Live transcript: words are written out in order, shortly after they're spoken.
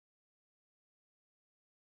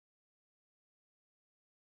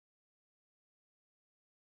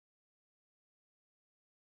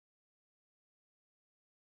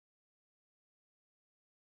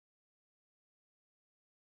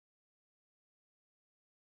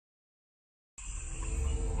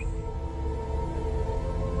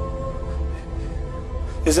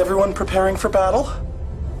Is everyone preparing for battle?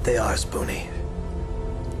 They are, Spoonie.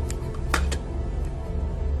 Good.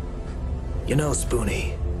 You know,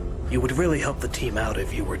 Spoonie, you would really help the team out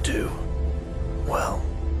if you were to... well,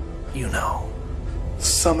 you know.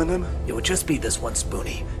 Summon him? It would just be this once,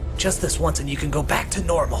 Spoonie. Just this once and you can go back to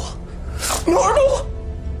normal. Normal?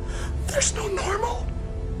 There's no normal.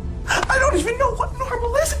 I don't even know what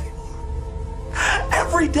normal is anymore.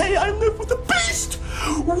 Every day I live with a beast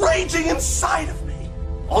raging inside of me.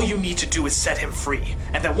 All you need to do is set him free,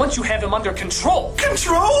 and then once you have him under control...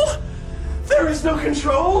 Control? There is no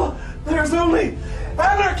control. There's only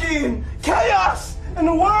anarchy and chaos and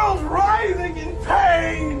a world writhing in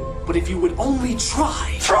pain. But if you would only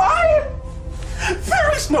try... Try?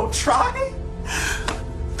 There is no try.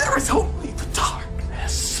 There is only the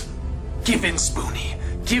darkness. Give in, Spoonie.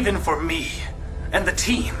 Give in for me, and the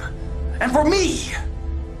team, and for me!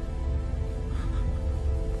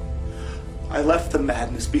 I left the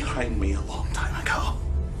madness behind me a long time ago.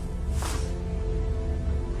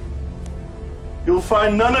 You'll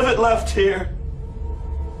find none of it left here.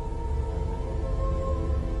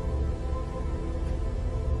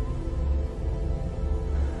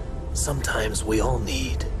 Sometimes we all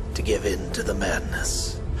need to give in to the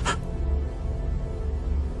madness.